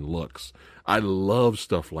listens and looks. I love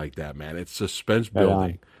stuff like that, man. It's suspense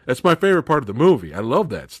building. That's my favorite part of the movie. I love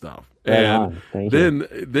that stuff. Right And on. Thank you.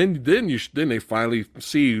 then they finally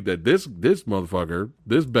see that this motherfucker,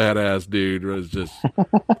 this badass dude, was just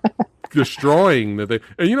destroying the thing.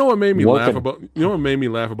 And you know what made me laugh Whooping. about? You know what made me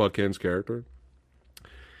laugh about Ken's character?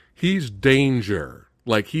 He's danger.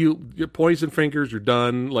 Like he points and fingers, you're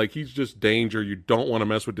done. Like he's just danger. You don't want to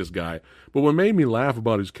mess with this guy. But what made me laugh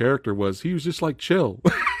about his character was he was just like chill.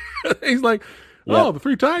 He's like, oh, Yep. the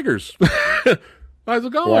three tigers. How's it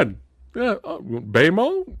Yep. going? Yeah,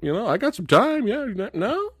 Baymo. You know, I got some time. Yeah,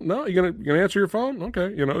 no. You gonna answer your phone?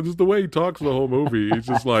 Okay. You know, just the way he talks the whole movie. He's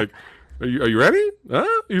just like, are you ready?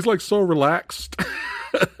 Huh? He's like so relaxed.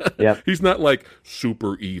 Yep. He's not like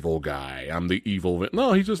super evil guy. I'm the evil.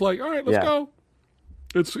 No, he's just like, all right, let's Yeah. go.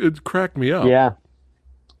 It cracked me up. Yeah.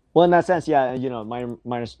 Well, in that sense, yeah,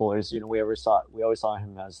 minor spoilers. We always saw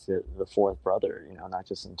him as the fourth brother. Not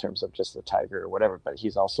just in terms of just the tiger or whatever, but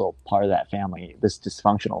he's also part of that family, this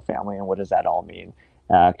dysfunctional family. And what does that all mean?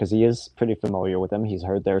 Because he is pretty familiar with them. He's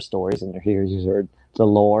heard their stories, and he's heard the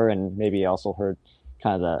lore, and maybe also heard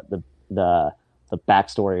kind of the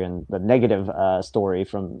backstory and the negative story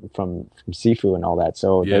from Sifu and all that.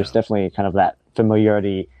 So Yeah. there's definitely kind of that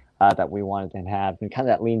familiarity that we wanted to have, and kind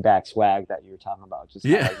of that lean back swag that you were talking about. Just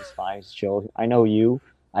kind of Yeah. like, just fine, just chill. I know you,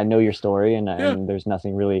 I know your story, and there's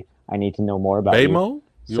nothing really I need to know more about you. Baymo?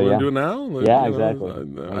 You So want yeah, to do it now? yeah, You know, exactly.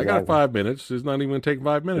 I got Exactly. 5 minutes. It's not even going to take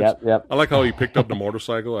 5 minutes. Yep. I like how he picked up the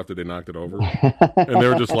motorcycle after they knocked it over. And they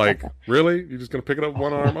were just like, really? You're just going to pick it up with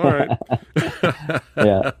one arm? All right.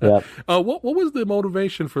 Yeah. Yep. What was the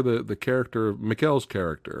motivation for the character, Mikkel's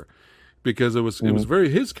character? Because it was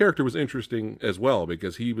his character was interesting as well,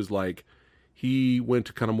 because he was like, he went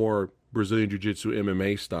to kind of more Brazilian Jiu-Jitsu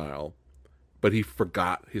MMA style, but he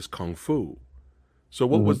forgot his Kung Fu. So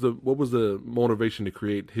what was the motivation to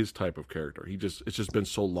create his type of character? It's just been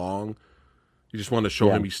so long. You just want to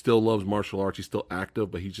show him he still loves martial arts. He's still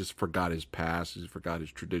active, but he just forgot his past. He forgot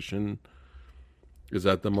his tradition. Is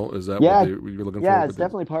that what you're looking for? Yeah, it's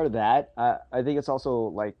definitely part of that. I think it's also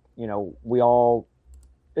like, we all,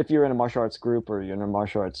 if you're in a martial arts group or you're in a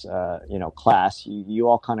martial arts, class, you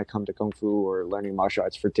all kind of come to Kung Fu or learning martial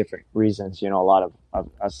arts for different reasons. A lot of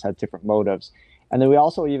us had different motives. And then we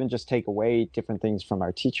also even just take away different things from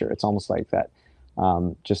our teacher. It's almost like that,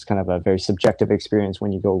 just kind of a very subjective experience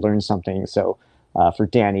when you go learn something. So for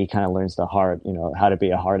Danny, he kind of learns how to be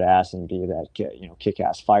a hard ass and be that,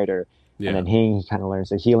 kick-ass fighter. Yeah. And then he kind of learns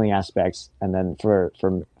the healing aspects. And then for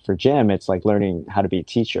Jim, it's like learning how to be a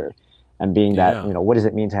teacher and being that, what does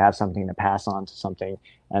it mean to have something to pass on to something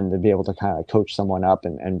and to be able to kind of coach someone up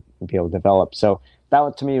and be able to develop. So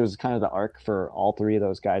that to me was kind of the arc for all three of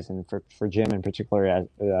those guys. And for Jim in particular,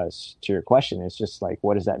 to your question, it's just like,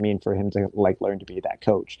 what does that mean for him to like learn to be that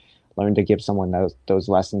coach, learn to give someone those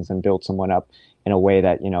lessons and build someone up in a way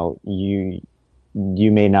that,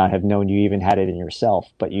 you may not have known you even had it in yourself,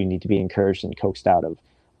 but you need to be encouraged and coaxed out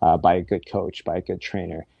of by a good coach, by a good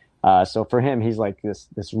trainer. So for him, he's like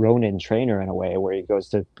this Ronin trainer in a way, where he goes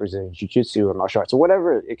to Brazilian Jiu-Jitsu or martial arts or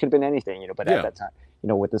whatever. It could have been anything, but at that time,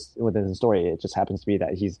 within the story, it just happens to be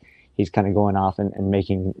that he's kind of going off and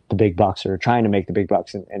making the big bucks, or trying to make the big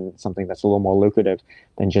bucks in something that's a little more lucrative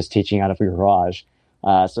than just teaching out of your garage.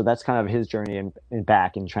 So that's kind of his journey and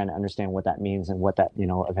back, and trying to understand what that means and what that,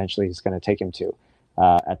 eventually is going to take him to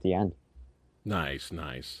at the end. Nice.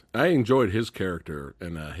 I enjoyed his character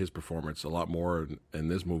and his performance a lot more in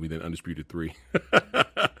this movie than Undisputed 3.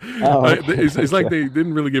 It's like they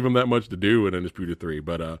didn't really give him that much to do in Undisputed 3,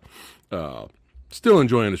 but still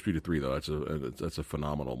enjoy Undisputed 3 though. That's a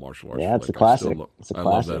phenomenal martial arts. Yeah, it's a classic. I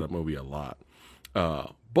love that movie a lot.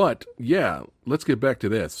 But yeah, let's get back to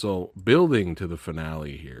this. So building to the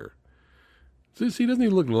finale here. See, doesn't he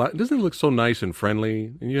look so nice and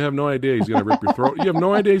friendly? And you have no idea he's going to rip your throat. You have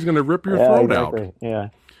no idea he's going to rip your throat exactly. out.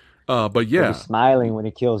 Yeah. But yeah, he's smiling when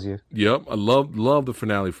he kills you. Yep, I love the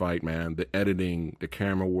finale fight, man. The editing, the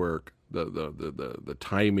camera work, the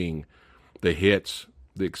timing, the hits,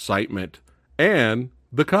 the excitement, and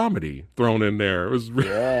the comedy thrown in there. It was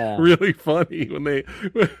really funny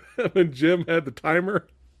when Jim had the timer,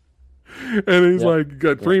 and he's like,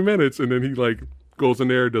 got 3 minutes, and then he like goes in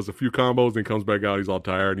there, does a few combos, and comes back out. He's all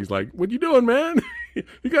tired. And he's like, "What you doing, man?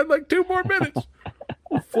 You got like 2 more minutes."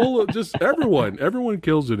 Full of just everyone. Everyone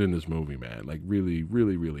kills it in this movie, man. Like really,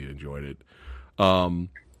 really, really enjoyed it.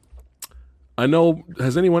 I know.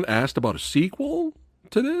 Has anyone asked about a sequel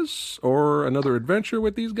to this or another adventure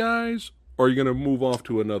with these guys? Or are you going to move off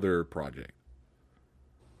to another project?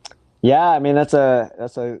 Yeah, I mean that's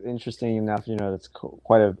a interesting enough. That's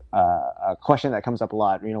quite a question that comes up a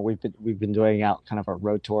lot. We've been doing out kind of a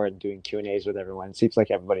road tour and doing Q&As with everyone. It seems like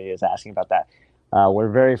everybody is asking about that. We're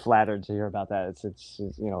very flattered to hear about that. It's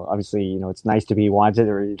obviously it's nice to be wanted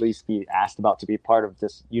or at least be asked about to be part of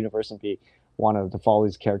this universe and be wanted to follow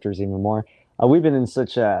these characters even more. We've been in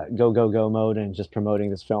such a go go go mode and just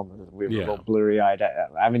promoting this film. We were a Yeah. little blurry eyed.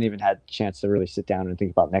 I haven't even had a chance to really sit down and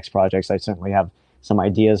think about next projects. I certainly have some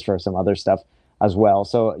ideas for some other stuff as well.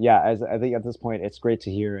 So yeah, I think at this point it's great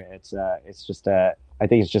to hear. It's just I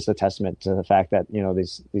think it's just a testament to the fact that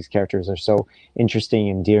these characters are so interesting,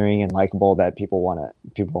 endearing, and likable that people want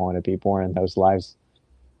to be born in those lives.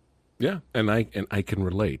 Yeah, and I can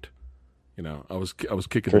relate. I was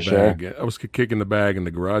kicking For the sure. bag. I was kicking the bag in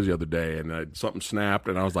the garage the other day, and something snapped,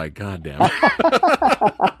 and I was like, "God damn it!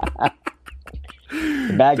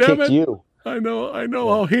 The bag Damn kicked it! you. I know Yeah.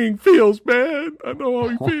 how he feels, man. I know how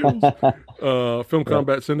he feels." Film Yeah.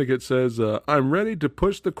 Combat Syndicate says, "I'm ready to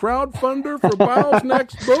push the crowdfunder for Bao's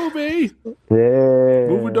next movie. Movie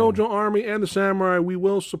Yeah. Dojo Army and the Samurai. We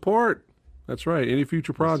will support." That's right. Any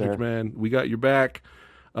future Yes, projects, sir. man, we got your back.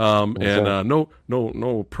 Yes, And sir.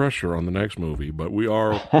 no pressure on the next movie, but we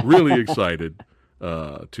are really excited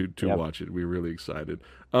to Yep. watch it. We're really excited.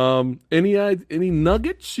 Any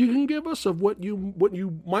nuggets you can give us of what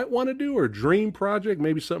you might want to do or dream project,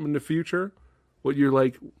 maybe something in the future? What you're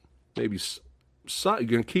like, maybe you're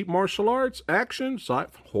gonna keep martial arts, action,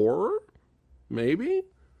 horror, maybe.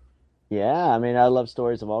 Yeah, I mean, I love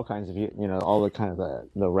stories of all kinds of all the kind of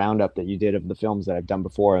the roundup that you did of the films that I've done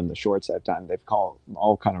before and the shorts I've done. They've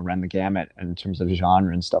all kind of run the gamut in terms of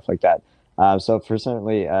genre and stuff like that. So for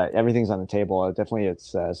certainly everything's on the table. Definitely,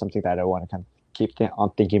 it's something that I want to kind of keep on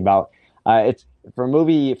thinking about. It's for a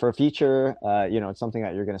movie, for a feature. It's something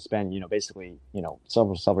that you're going to spend basically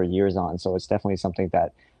several years on. So it's definitely something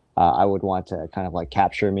that I would want to kind of like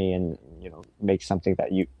capture me and make something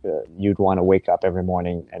that you'd want to wake up every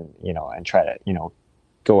morning and and try to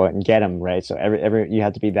go out and get them, right. So every you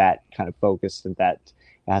have to be that kind of focused, and that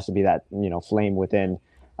it has to be that flame within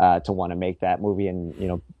to want to make that movie,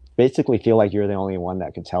 and basically feel like you're the only one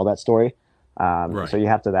that can tell that story. So Right. you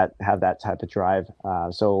have to have that type of drive.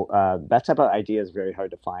 That type of idea is very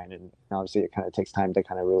hard to find, and obviously it kind of takes time to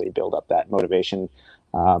kind of really build up that motivation.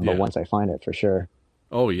 But Yeah. once I find it, for sure,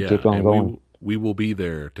 Oh yeah, keep on and going. we will be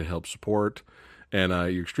there to help support. And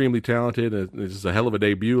you're extremely talented. This is a hell of a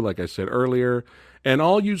debut, like I said earlier. And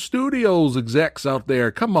all you studios execs out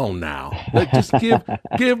there, come on now, just give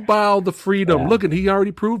Bao the freedom. Yeah, Look, at he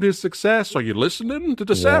already proved his success. Are you listening to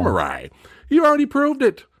the yeah. samurai? He already proved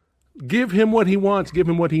it. Give him what he wants. Give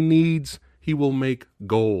him what he needs. He will make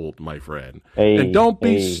gold, my friend. And Hey, don't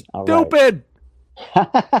be hey, all right. stupid.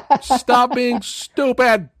 Stop being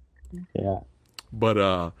stupid. Yeah. But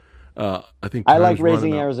I think I like time's running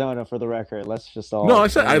Raising out. Arizona for the record. Let's just No, I all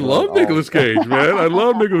said I everybody love Nicolas Cage, man. I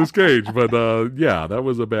love Nicolas Cage, but yeah, that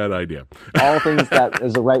was a bad idea. all things that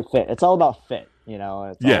is the right fit. It's all about fit, it's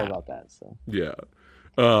all Yeah, about that. So yeah.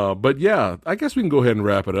 But yeah, I guess we can go ahead and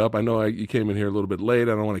wrap it up. I know you came in here a little bit late.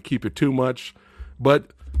 I don't want to keep it too much, but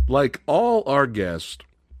like all our guests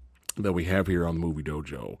that we have here on the Movie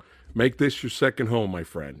Dojo, make this your second home, my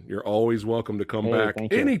friend. You're always welcome to come hey, back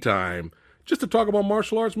thank you. anytime just to talk about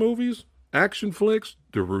martial arts movies, action flicks,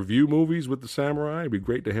 to review movies with the samurai. It'd be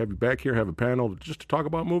great to have you back here, have a panel just to talk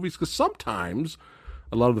about movies, because sometimes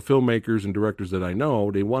a lot of the filmmakers and directors that I know,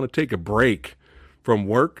 they want to take a break from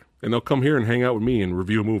work and they'll come here and hang out with me and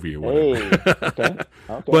review a movie or Hey, whatever. okay, But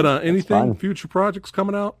okay, that's anything, fun. future projects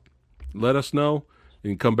coming out, let us know.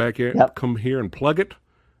 You can Yep. come here and plug it,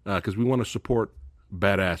 because we want to support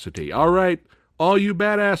badassity. All right, all you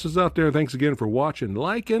badasses out there, thanks again for watching,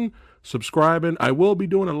 liking, subscribing. I will be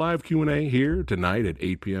doing a live Q&A here tonight at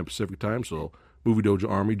 8 p.m. Pacific time, so Movie Dojo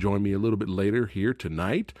Army, join me a little bit later here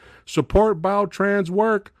tonight. Support Bao Tran's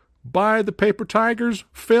work. Buy the Paper Tigers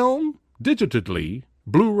film digitally,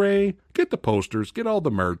 Blu-ray, get the posters, get all the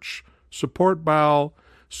merch. Support Bao,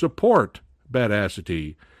 support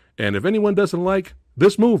badassity. And if anyone doesn't like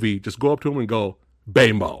this movie, just go up to him and go,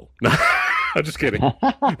 Bamo. I'm just kidding.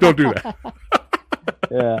 Don't do that.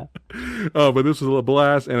 Yeah. But this was a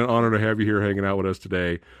blast and an honor to have you here hanging out with us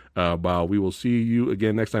today. Bao, we will see you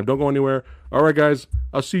again next time. Don't go anywhere. All right, guys,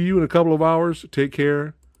 I'll see you in a couple of hours. Take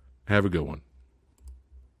care. Have a good one.